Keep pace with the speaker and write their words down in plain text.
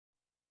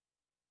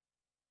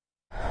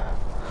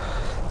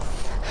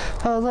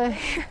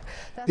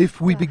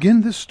If we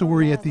begin this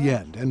story at the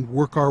end and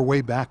work our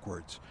way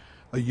backwards,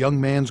 a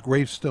young man's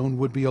gravestone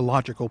would be a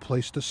logical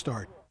place to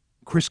start.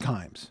 Kris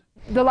Kimes.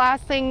 The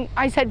last thing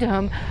I said to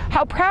him,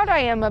 how proud I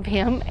am of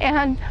him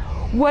and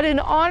what an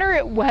honor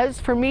it was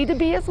for me to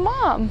be his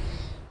mom.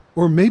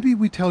 Or maybe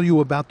we tell you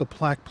about the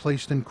plaque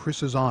placed in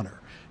Kris's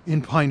honor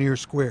in Pioneer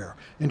Square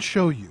and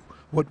show you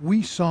what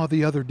we saw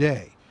the other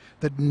day,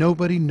 that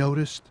nobody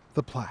noticed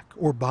the plaque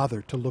or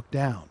bothered to look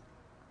down.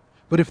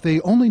 But if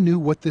they only knew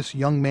what this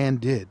young man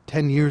did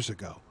 10 years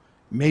ago,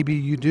 maybe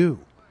you do.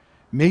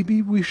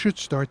 Maybe we should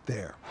start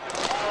there.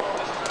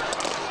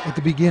 At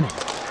the beginning,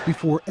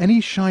 before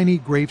any shiny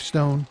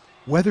gravestone,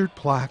 weathered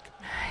plaque,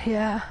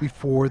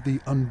 before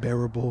the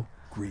unbearable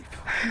grief.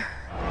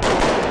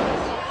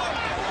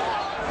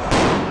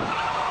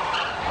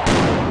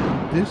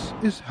 This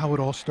is how it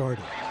all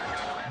started.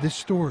 This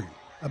story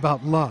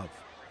about love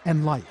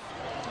and life.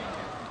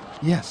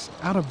 Yes,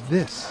 out of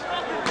this.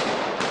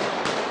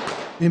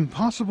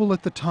 Impossible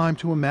at the time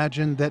to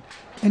imagine that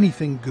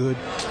anything good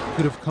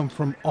could have come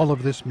from all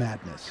of this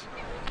madness.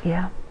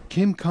 Yeah.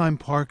 Kime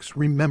Parks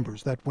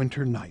remembers that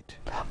winter night.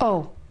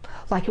 Oh,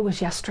 like it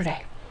was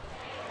yesterday.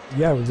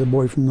 Yeah, it was a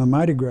boy from the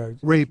Mardi Gras.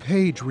 Ray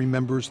Page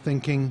remembers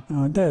thinking,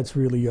 oh, that's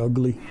really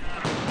ugly.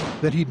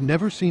 That he'd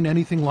never seen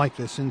anything like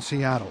this in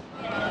Seattle.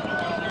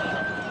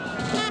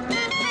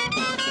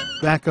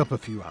 Back up a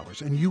few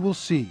hours and you will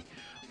see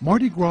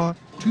Mardi Gras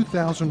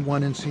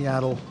 2001 in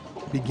Seattle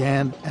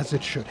began as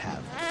it should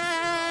have.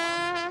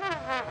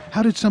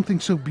 How did something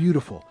so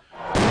beautiful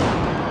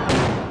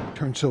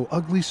turn so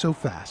ugly so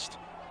fast?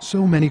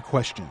 So many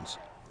questions.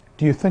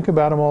 Do you think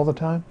about him all the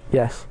time?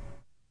 Yes.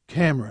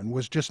 Cameron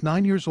was just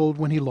 9 years old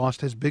when he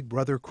lost his big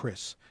brother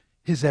Kris,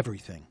 his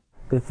everything.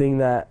 The thing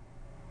that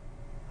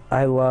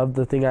I loved,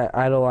 the thing I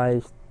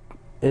idolized,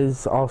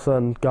 is all of a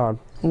sudden gone.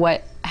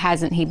 What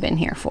hasn't he been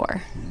here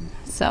for?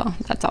 So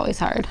that's always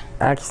hard.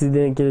 I actually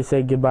didn't get to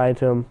say goodbye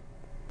to him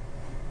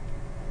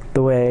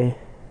the way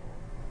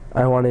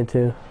I wanted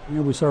to.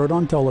 Yeah, we saw it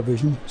on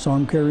television, saw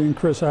him carrying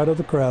Kris out of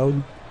the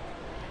crowd.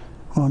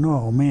 Oh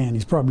no, man,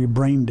 he's probably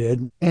brain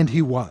dead. And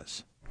he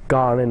was.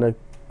 Gone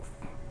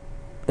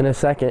in a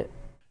second.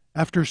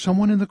 After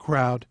someone in the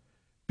crowd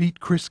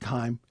beat Kris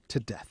Kime to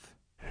death.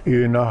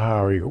 You know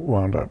how he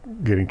wound up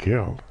getting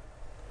killed,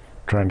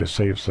 trying to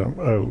save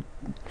some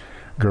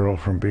girl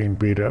from being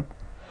beat up.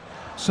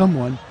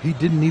 Someone he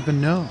didn't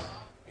even know.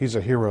 He's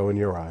a hero in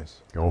your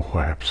eyes. Oh,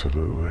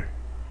 absolutely.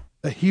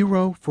 A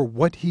hero for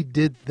what he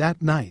did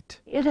that night.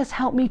 It has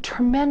helped me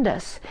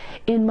tremendous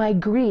in my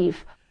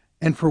grief.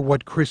 And for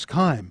what Kris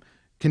Kime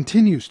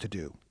continues to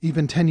do,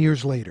 even 10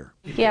 years later.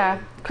 Yeah,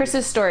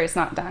 Kris's story is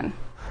not done.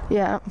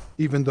 Yeah.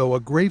 Even though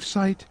a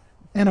gravesite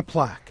and a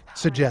plaque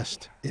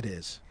suggest it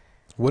is.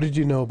 What did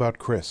you know about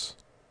Kris?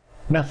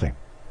 Nothing.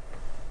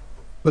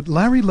 But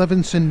Larry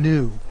Levinson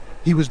knew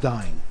he was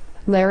dying.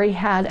 Larry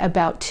had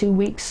about 2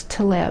 weeks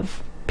to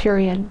live,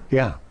 period.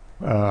 Yeah,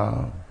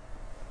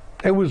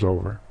 it was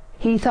over.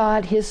 He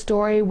thought his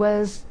story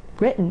was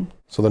written.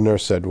 So the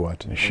nurse said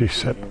what? She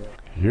said,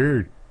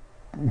 you're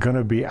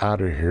gonna be out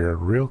of here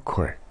real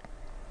quick.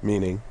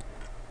 Meaning?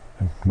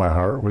 My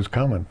heart was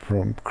coming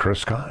from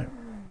Kris Kime.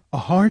 A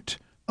heart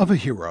of a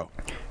hero.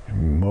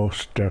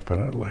 Most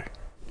definitely.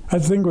 I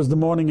think it was the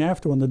morning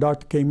after when the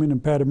doctor came in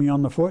and patted me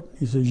on the foot.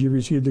 He says, you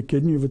received a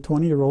kidney of a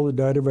 20-year-old that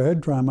died of a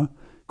head trauma.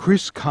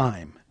 Kris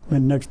Kime.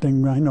 And next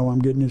thing I know, I'm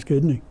getting his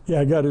kidney. Yeah,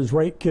 I got his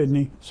right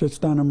kidney, sits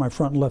down on my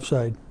front left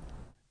side.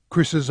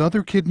 Kris's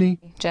other kidney,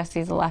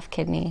 Jesse's left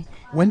kidney,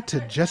 went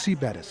to Jesse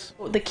Bettis.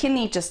 The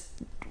kidney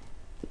just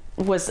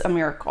was a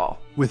miracle.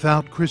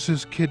 Without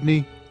Kris's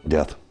kidney,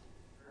 death.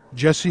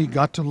 Jesse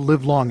got to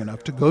live long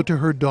enough to go to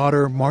her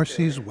daughter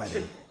Marcy's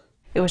wedding.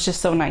 It was just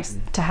so nice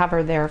to have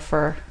her there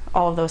for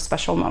all of those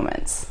special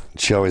moments.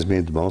 She always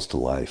made the most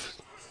of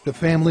life. The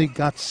family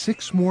got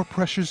 6 more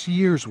precious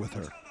years with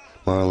her.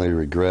 My only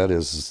regret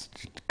is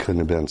it couldn't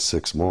have been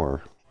 6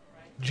 more.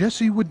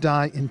 Jesse would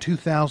die in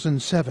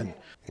 2007.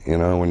 You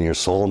know, when your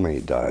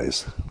soulmate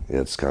dies,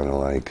 it's kind of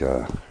like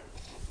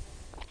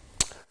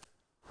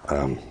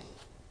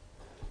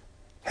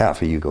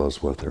half of you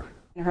goes with her.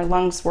 Her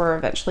lungs were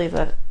eventually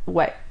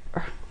what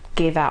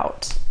gave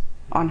out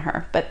on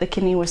her, but the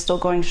kidney was still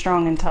going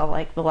strong until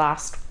like the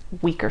last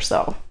week or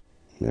so.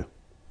 Yeah.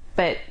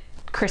 But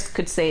Kris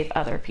could save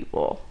other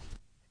people.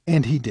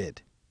 And he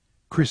did.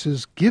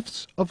 Kris's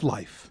gifts of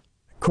life.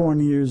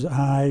 Corneas,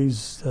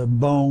 eyes,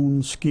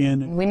 bone,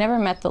 skin. We never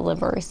met the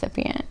liver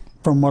recipient.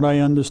 From what I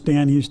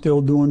understand, he's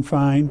still doing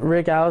fine.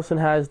 Rick Allison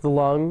has the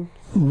lung.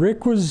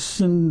 Rick was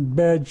in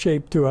bad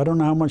shape too. I don't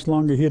know how much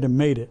longer he'd have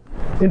made it.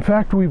 In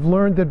fact, we've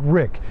learned that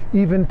Rick,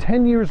 even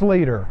 10 years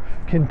later,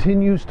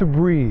 continues to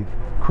breathe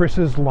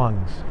Kris's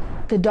lungs.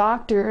 The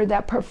doctor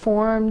that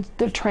performed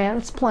the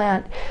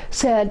transplant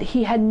said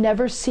he had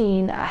never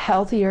seen a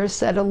healthier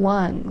set of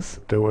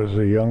lungs. There was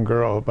a young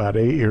girl about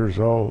 8 years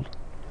old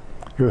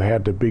who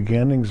had the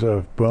beginnings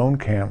of bone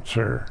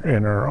cancer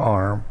in her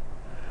arm,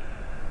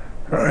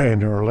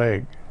 in her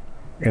leg.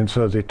 And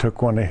so they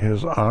took one of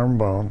his arm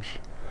bones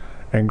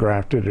and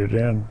grafted it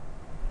in.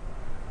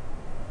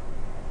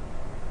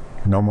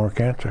 No more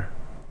cancer.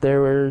 There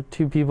were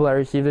 2 people that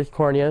received his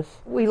corneas.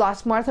 We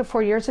lost Martha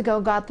 4 years ago,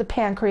 got the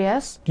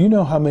pancreas. Do you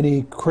know how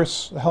many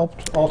Kris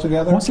helped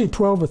altogether? I want to say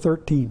 12 or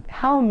 13.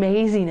 How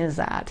amazing is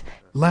that?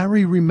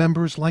 Larry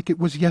remembers like it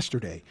was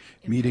yesterday,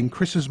 meeting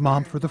Kris's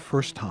mom for the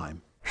first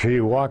time. She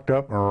walked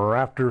up and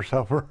wrapped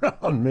herself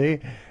around me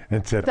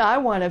and said, I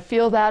want to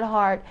feel that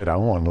heart. I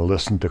want to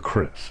listen to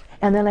Kris.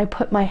 And then I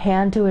put my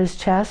hand to his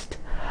chest.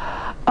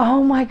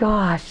 Oh my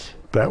gosh.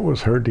 That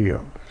was her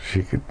deal.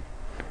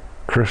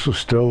 Kris was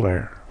still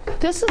there.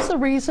 This is the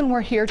reason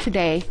we're here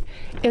today,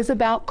 is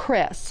about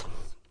Kris.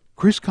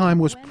 Kris Kime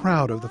was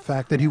proud of the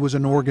fact that he was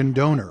an organ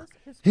donor,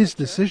 his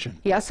decision.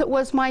 Yes, it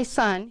was my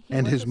son.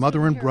 And his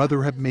mother and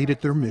brother have made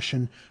it their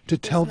mission to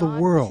tell the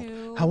world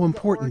how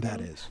important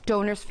that is.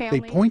 Donor's family.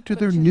 They point to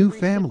their new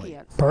family.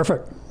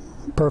 Perfect.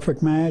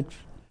 Perfect match.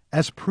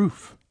 As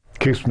proof.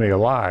 Keeps me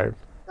alive.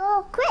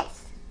 Oh,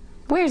 Kris.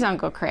 Where's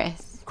Uncle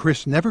Kris?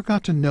 Kris never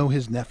got to know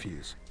his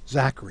nephews,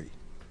 Zachary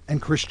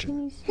and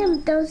Christian.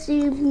 Him don't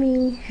see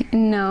me.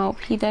 No,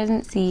 he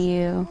doesn't see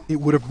you. It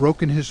would have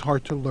broken his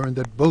heart to learn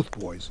that both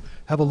boys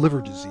have a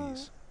liver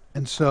disease.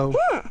 And so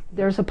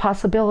there's a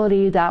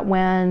possibility that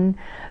when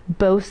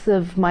both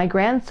of my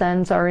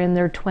grandsons are in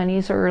their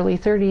 20s or early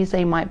 30s,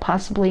 they might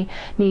possibly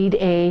need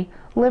a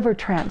liver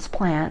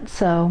transplant.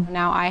 So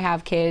now I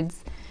have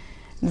kids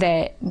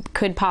that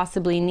could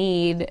possibly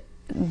need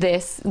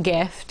this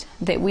gift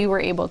that we were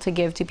able to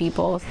give to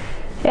people.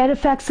 It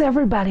affects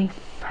everybody.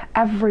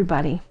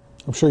 Everybody.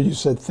 I'm sure you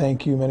said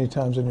thank you many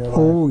times in your life.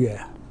 Oh,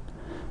 yeah.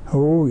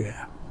 Oh,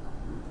 yeah.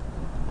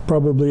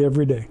 Probably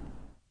every day.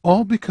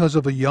 All because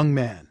of a young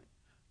man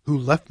who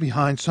left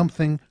behind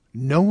something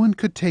no one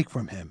could take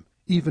from him,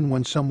 even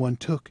when someone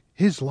took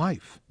his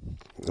life.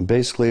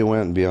 Basically, it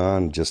went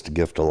beyond just a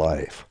gift of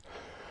life.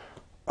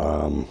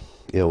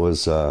 It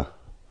was a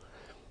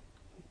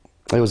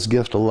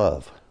gift of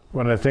love.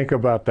 When I think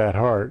about that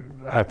heart,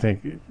 I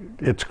think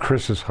it's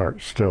Kris's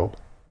heart still.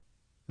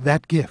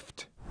 That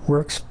gift.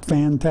 Works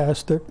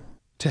fantastic.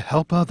 To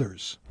help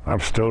others. I'm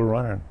still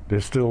running. They're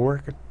still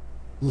working.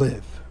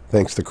 Live.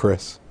 Thanks to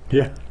Kris.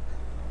 Yeah.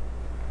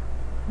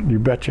 You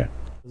betcha.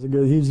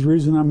 He's the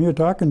reason I'm here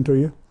talking to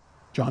you.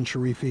 John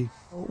Sharify.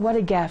 What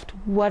a gift.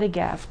 What a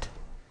gift.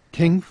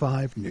 King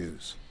 5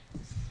 News.